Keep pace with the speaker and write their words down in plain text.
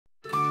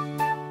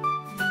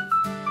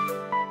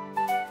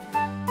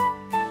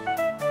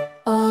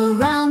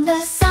Around the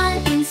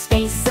sun in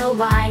space so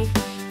wide,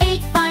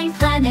 8 fine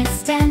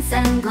planets dance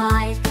and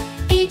glide,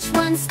 each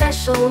one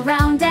special,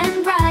 round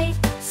and bright,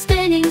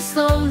 spinning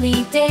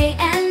slowly day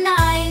and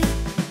night.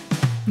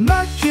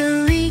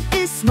 Mercury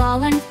is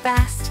small and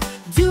fast,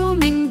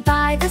 zooming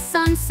by the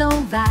sun so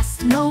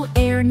vast. No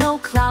air, no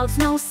clouds,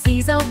 no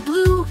seas of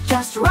blue,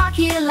 just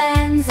rocky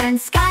lands and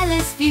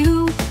skyless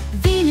view.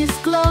 Venus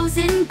glows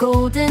in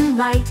golden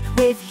light,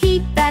 with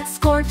heat that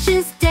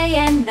scorches day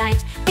and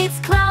night. Its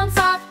clouds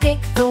are thick,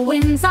 the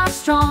winds are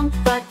strong,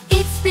 but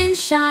it's been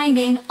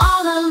shining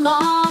all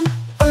along.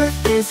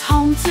 Earth is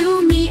home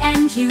to me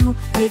and you,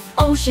 with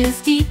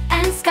oceans deep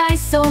and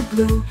skies so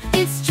blue.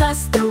 It's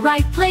just the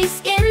right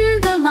place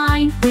in the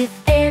line, with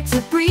air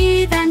to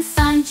breathe and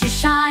sun to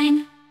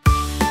shine.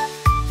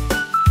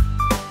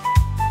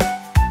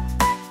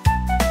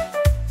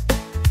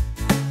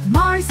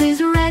 Mars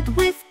is red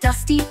with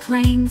dusty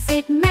plains,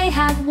 it may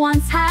have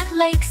once had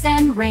lakes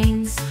and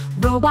rains.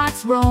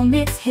 Robots roam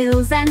its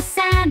hills and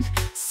sand,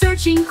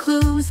 searching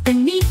clues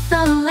beneath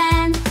the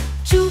land.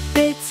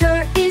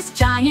 Jupiter is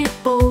giant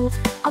bold,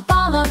 a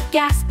ball of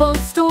gas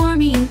both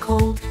stormy and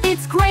cold.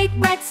 Its great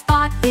red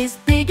spot is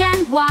big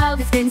and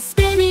wild, it's been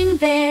spinning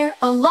there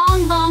a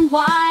long, long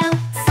while.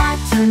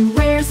 Saturn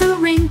wears a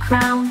ring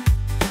crown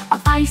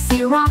of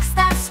icy rocks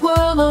that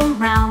swirl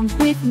around,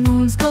 with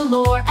moons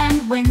galore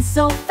and winds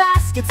so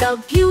fast, it's a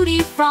beauty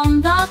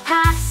from the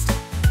past.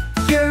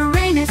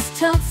 Uranus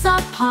tilts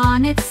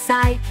upon its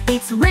side,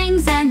 its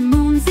rings and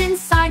moons in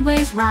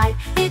sideways ride.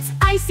 It's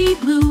icy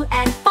blue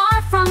and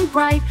far from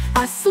bright,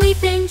 a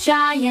sleeping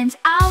giant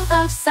out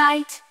of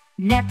sight.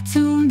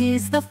 Neptune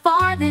is the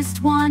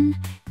farthest one,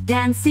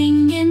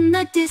 dancing in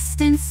the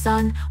distant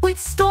sun, with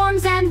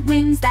storms and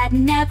winds that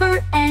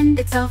never end.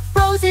 It's a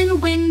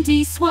frozen,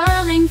 windy,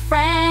 swirling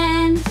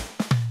friend.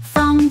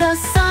 From the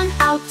sun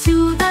out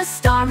to the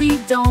starry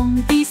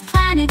dome, these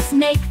planets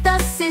make the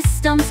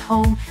system's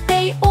home.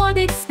 They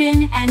orbit,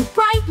 spin, and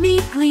brightly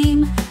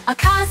gleam, a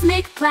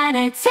cosmic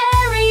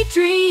planetary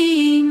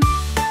dream.